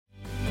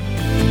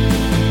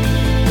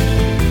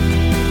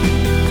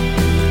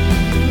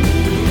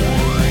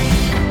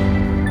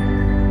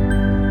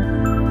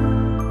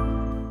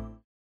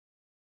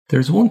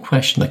There's one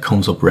question that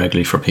comes up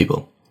regularly for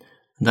people,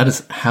 and that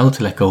is how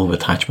to let go of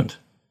attachment.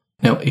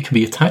 Now, it can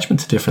be attachment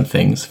to different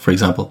things. For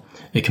example,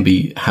 it can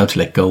be how to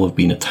let go of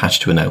being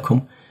attached to an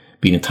outcome,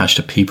 being attached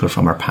to people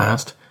from our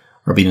past,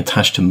 or being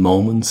attached to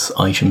moments,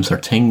 items, or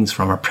things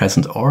from our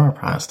present or our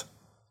past.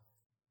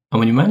 And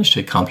when you manage to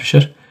accomplish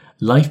it,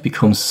 life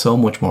becomes so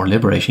much more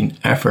liberating,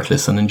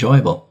 effortless, and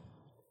enjoyable.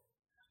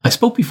 I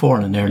spoke before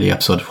in an early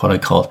episode of what I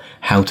called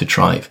How to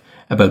Thrive,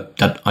 about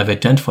that I've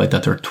identified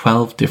that there are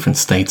 12 different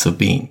states of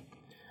being.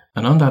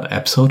 And on that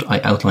episode, I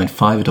outlined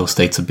 5 of those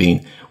states of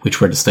being, which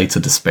were the states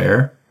of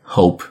despair,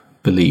 hope,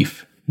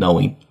 belief,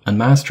 knowing, and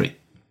mastery.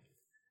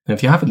 Now,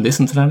 if you haven't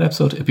listened to that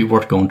episode, it'd be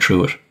worth going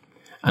through it.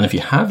 And if you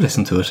have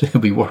listened to it,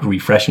 it'd be worth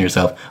refreshing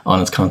yourself on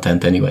its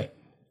content anyway.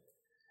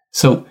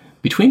 So,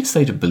 between the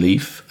state of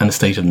belief and the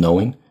state of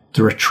knowing,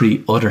 there are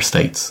 3 other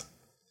states.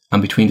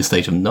 And between the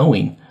state of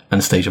knowing and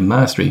the state of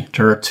mastery,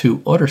 there are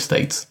 2 other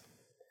states.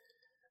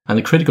 And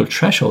the critical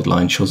threshold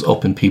line shows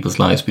up in people's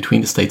lives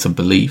between the states of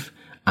belief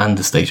and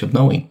the state of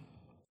knowing.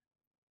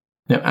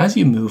 Now, as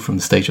you move from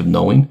the state of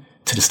knowing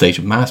to the state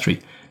of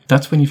mastery,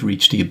 that's when you've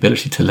reached the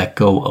ability to let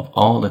go of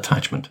all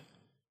attachment.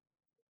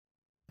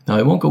 Now,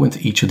 I won't go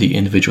into each of the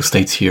individual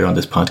states here on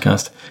this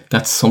podcast.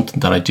 That's something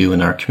that I do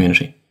in our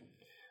community.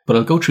 But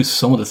I'll go through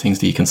some of the things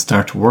that you can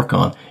start to work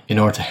on in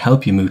order to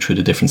help you move through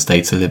the different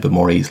states a little bit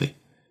more easily.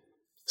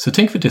 So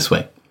think of it this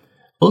way.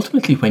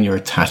 Ultimately, when you're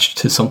attached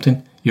to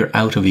something, you're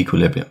out of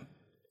equilibrium.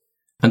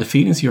 And the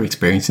feelings you're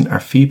experiencing are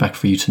feedback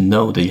for you to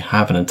know that you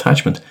have an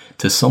attachment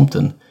to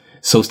something,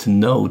 so as to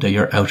know that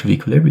you're out of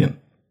equilibrium.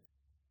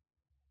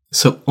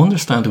 So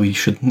understand that we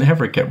should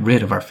never get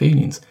rid of our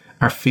feelings.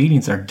 Our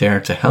feelings are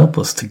there to help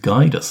us, to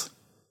guide us.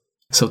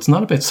 So it's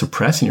not about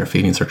suppressing your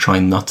feelings or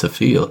trying not to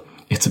feel.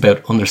 It's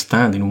about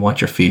understanding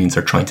what your feelings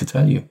are trying to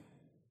tell you.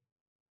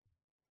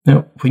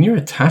 Now, when you're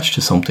attached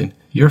to something,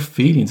 your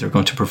feelings are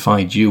going to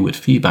provide you with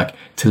feedback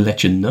to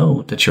let you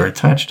know that you're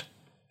attached.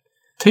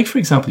 Take, for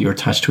example, you're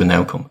attached to an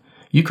outcome.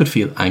 You could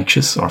feel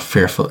anxious or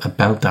fearful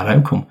about that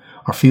outcome,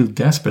 or feel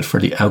desperate for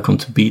the outcome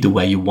to be the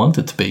way you want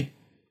it to be.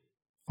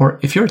 Or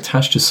if you're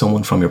attached to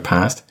someone from your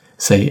past,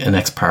 say an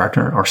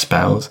ex-partner or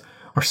spouse,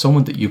 or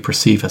someone that you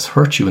perceive has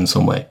hurt you in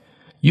some way,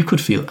 you could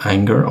feel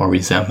anger or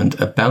resentment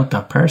about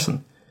that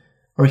person.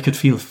 Or you could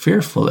feel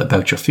fearful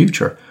about your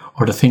future,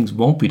 or that things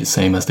won't be the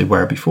same as they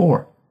were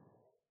before.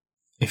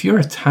 If you're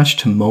attached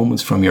to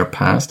moments from your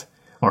past,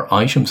 or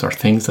items or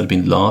things that have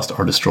been lost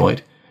or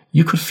destroyed,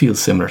 you could feel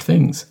similar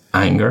things: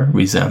 anger,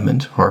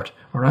 resentment, hurt,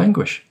 or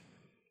anguish.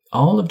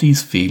 All of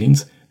these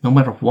feelings, no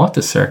matter what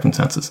the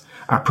circumstances,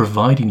 are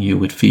providing you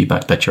with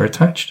feedback that you're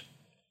attached.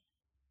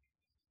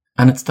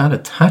 And it's that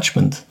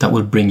attachment that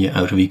will bring you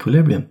out of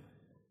equilibrium.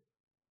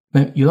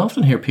 Now, you'll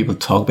often hear people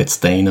talk about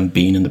staying and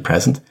being in the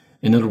present.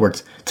 In other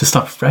words, to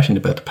stop fretting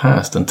about the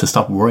past and to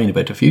stop worrying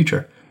about the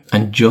future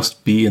and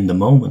just be in the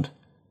moment.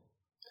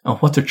 And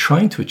what they're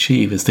trying to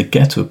achieve is to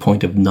get to a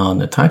point of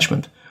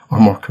non-attachment, or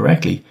more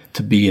correctly,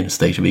 to be in a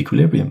state of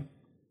equilibrium.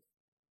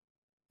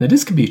 Now,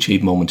 this can be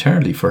achieved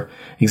momentarily, for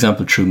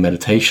example, through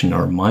meditation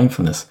or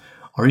mindfulness,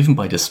 or even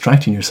by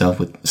distracting yourself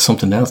with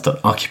something else that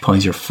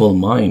occupies your full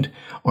mind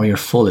or your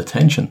full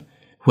attention,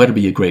 whether it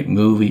be a great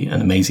movie,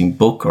 an amazing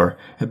book, or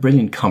a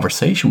brilliant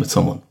conversation with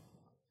someone.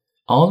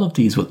 All of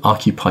these will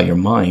occupy your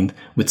mind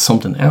with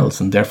something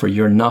else, and therefore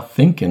you're not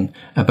thinking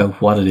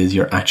about what it is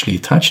you're actually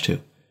attached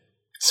to.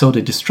 So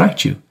they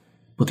distract you,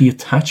 but the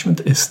attachment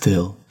is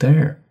still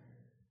there.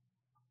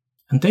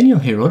 And then you'll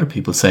hear other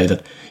people say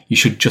that you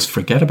should just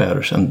forget about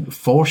it and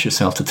force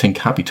yourself to think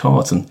happy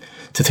thoughts and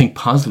to think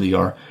positively,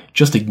 or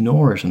just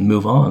ignore it and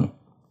move on.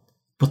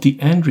 But the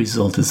end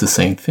result is the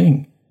same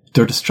thing.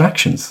 They're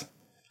distractions,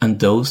 and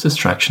those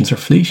distractions are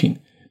fleeting.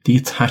 The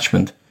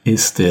attachment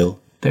is still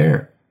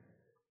there.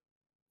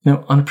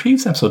 Now, on a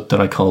previous episode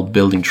that I called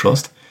Building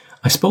Trust,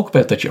 I spoke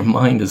about that your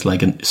mind is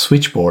like a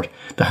switchboard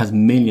that has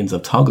millions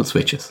of toggle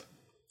switches.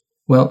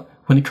 Well,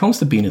 when it comes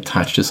to being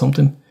attached to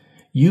something,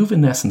 you've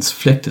in essence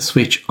flicked a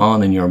switch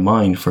on in your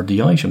mind for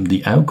the item,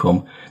 the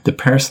outcome, the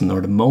person, or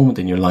the moment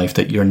in your life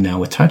that you're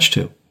now attached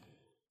to.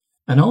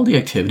 And all the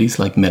activities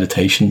like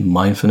meditation,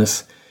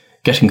 mindfulness,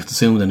 getting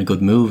consumed in a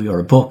good movie or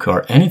a book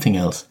or anything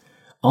else,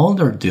 all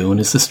they're doing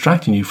is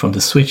distracting you from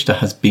the switch that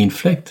has been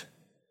flicked.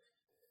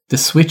 The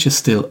switch is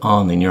still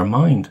on in your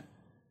mind.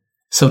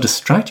 So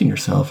distracting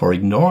yourself or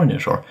ignoring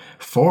it or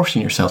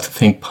forcing yourself to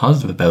think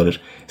positive about it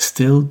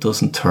still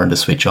doesn't turn the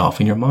switch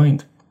off in your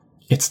mind.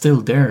 It's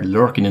still there,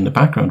 lurking in the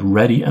background,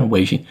 ready and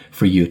waiting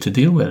for you to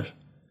deal with it.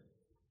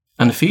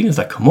 And the feelings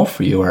that come up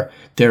for you are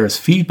there as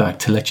feedback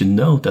to let you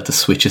know that the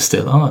switch is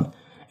still on.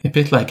 A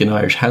bit like in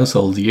Irish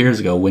households years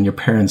ago when your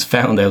parents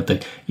found out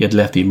that you had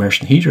left the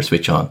immersion heater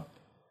switch on.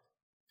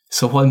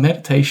 So while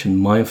meditation,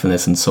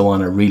 mindfulness and so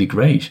on are really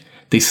great,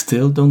 they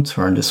still don't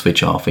turn the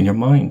switch off in your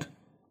mind.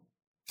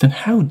 Then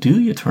how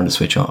do you turn the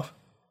switch off?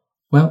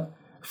 Well,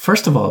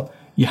 first of all,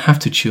 you have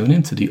to tune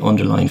into the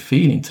underlying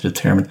feeling to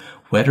determine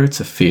whether it's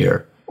a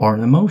fear or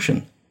an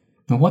emotion.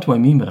 Now, what do I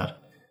mean by that?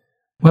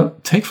 Well,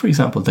 take for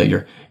example that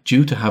you're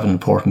due to have an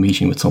important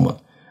meeting with someone,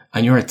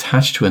 and you're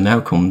attached to an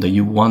outcome that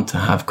you want to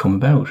have come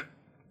about.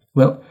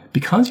 Well,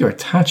 because you're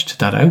attached to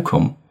that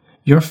outcome,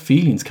 your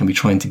feelings can be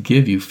trying to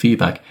give you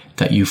feedback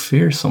that you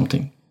fear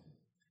something.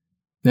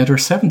 Now, there are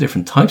 7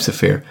 different types of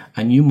fear,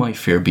 and you might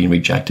fear being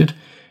rejected,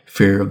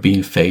 fear of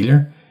being a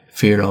failure,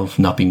 fear of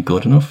not being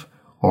good enough,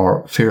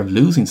 or fear of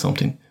losing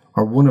something,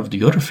 or one of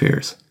the other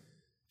fears.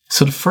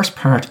 So the first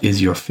part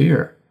is your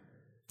fear.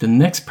 The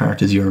next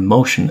part is your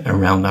emotion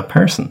around that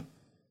person.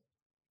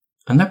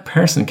 And that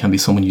person can be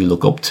someone you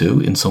look up to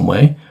in some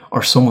way,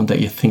 or someone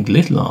that you think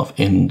little of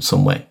in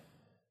some way.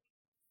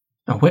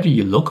 And whether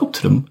you look up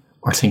to them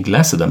or think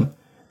less of them,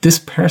 this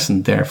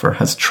person therefore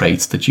has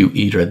traits that you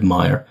either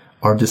admire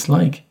or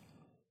dislike.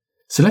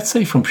 So let's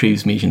say from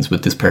previous meetings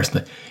with this person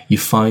that you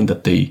find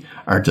that they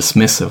are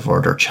dismissive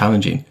or they're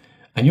challenging,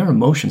 and your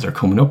emotions are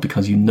coming up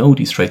because you know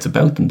these traits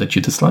about them that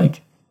you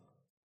dislike.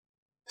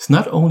 So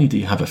not only do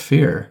you have a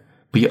fear,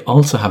 but you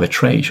also have a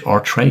trait or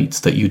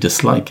traits that you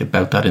dislike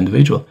about that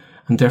individual,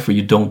 and therefore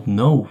you don't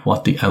know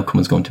what the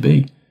outcome is going to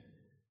be.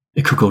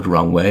 It could go the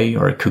wrong way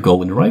or it could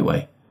go in the right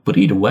way, but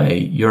either way,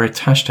 you're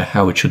attached to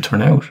how it should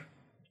turn out.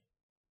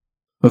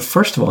 But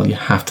first of all, you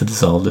have to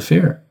dissolve the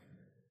fear.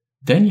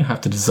 Then you have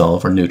to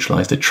dissolve or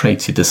neutralize the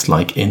traits you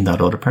dislike in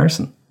that other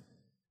person.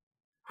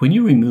 When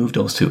you remove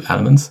those 2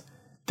 elements,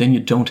 then you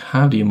don't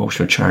have the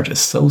emotional charge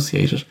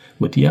associated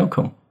with the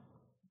outcome.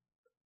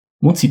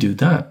 Once you do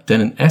that, then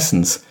in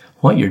essence,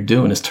 what you're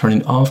doing is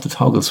turning off the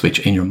toggle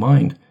switch in your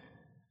mind.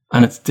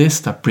 And it's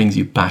this that brings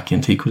you back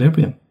into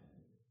equilibrium.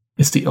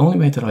 It's the only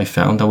way that I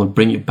found that will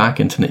bring you back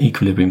into an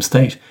equilibrium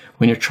state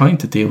when you're trying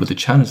to deal with the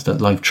challenge that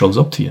life throws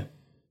up to you.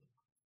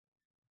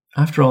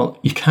 After all,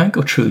 you can't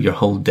go through your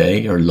whole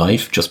day or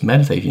life just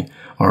meditating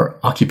or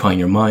occupying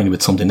your mind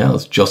with something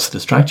else just to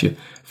distract you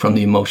from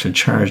the emotional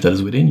charge that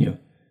is within you,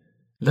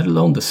 let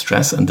alone the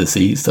stress and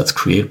disease that's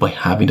created by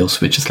having those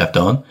switches left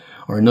on,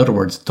 or in other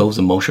words, those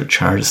emotional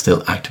charges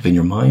still active in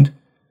your mind.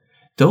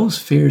 Those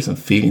fears and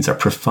feelings are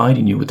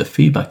providing you with the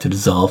feedback to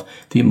dissolve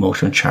the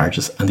emotional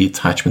charges and the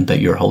attachment that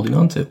you're holding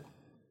on to.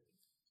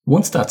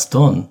 Once that's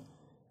done,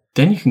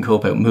 then you can go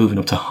about moving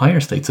up to higher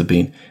states of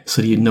being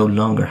so that you no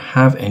longer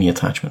have any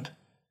attachment.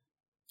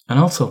 And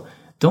also,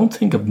 don't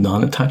think of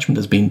non-attachment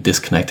as being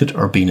disconnected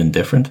or being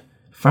indifferent.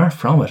 Far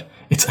from it.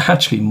 It's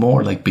actually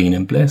more like being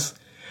in bliss.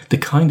 The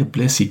kind of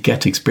bliss you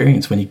get to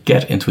experience when you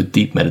get into a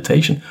deep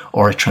meditation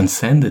or a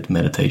transcendent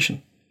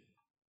meditation.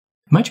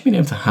 Imagine being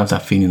able to have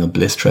that feeling of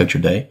bliss throughout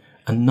your day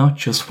and not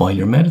just while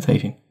you're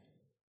meditating.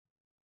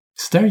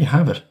 So there you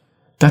have it.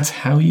 That's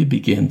how you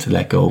begin to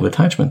let go of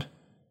attachment.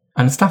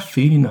 And it's that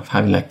feeling of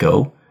having let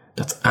go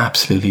that's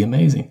absolutely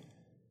amazing.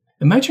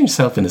 Imagine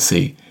yourself in the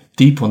sea,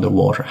 deep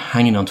underwater,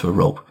 hanging onto a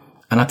rope.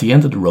 And at the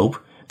end of the rope,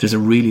 there's a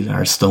really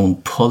large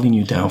stone pulling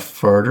you down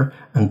further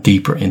and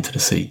deeper into the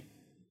sea.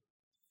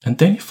 And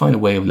then you find a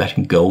way of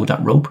letting go of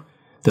that rope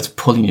that's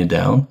pulling you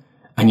down,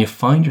 and you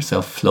find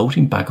yourself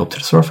floating back up to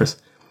the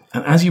surface.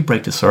 And as you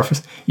break the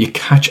surface, you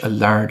catch a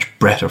large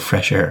breath of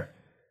fresh air.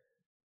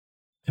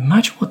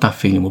 Imagine what that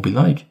feeling will be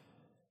like.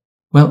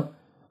 Well,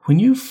 when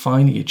you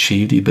finally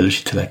achieve the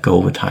ability to let go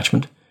of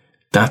attachment,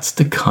 that's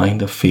the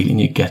kind of feeling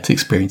you get to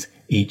experience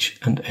each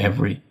and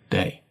every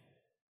day.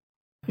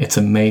 It's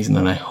amazing,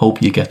 and I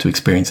hope you get to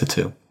experience it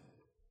too.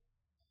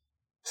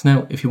 So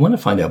now, if you want to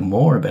find out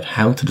more about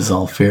how to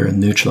dissolve fear and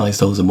neutralize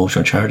those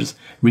emotional charges,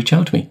 reach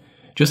out to me.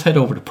 Just head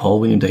over to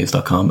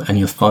paulwilliamdaves.com and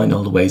you'll find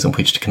all the ways in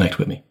which to connect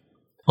with me.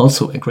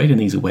 Also, a great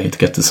and easy way to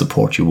get the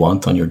support you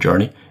want on your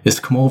journey is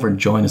to come over and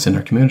join us in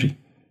our community.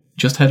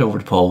 Just head over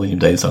to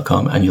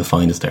paulwilliamdaves.com and you'll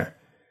find us there.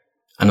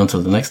 And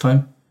until the next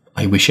time,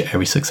 I wish you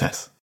every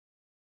success.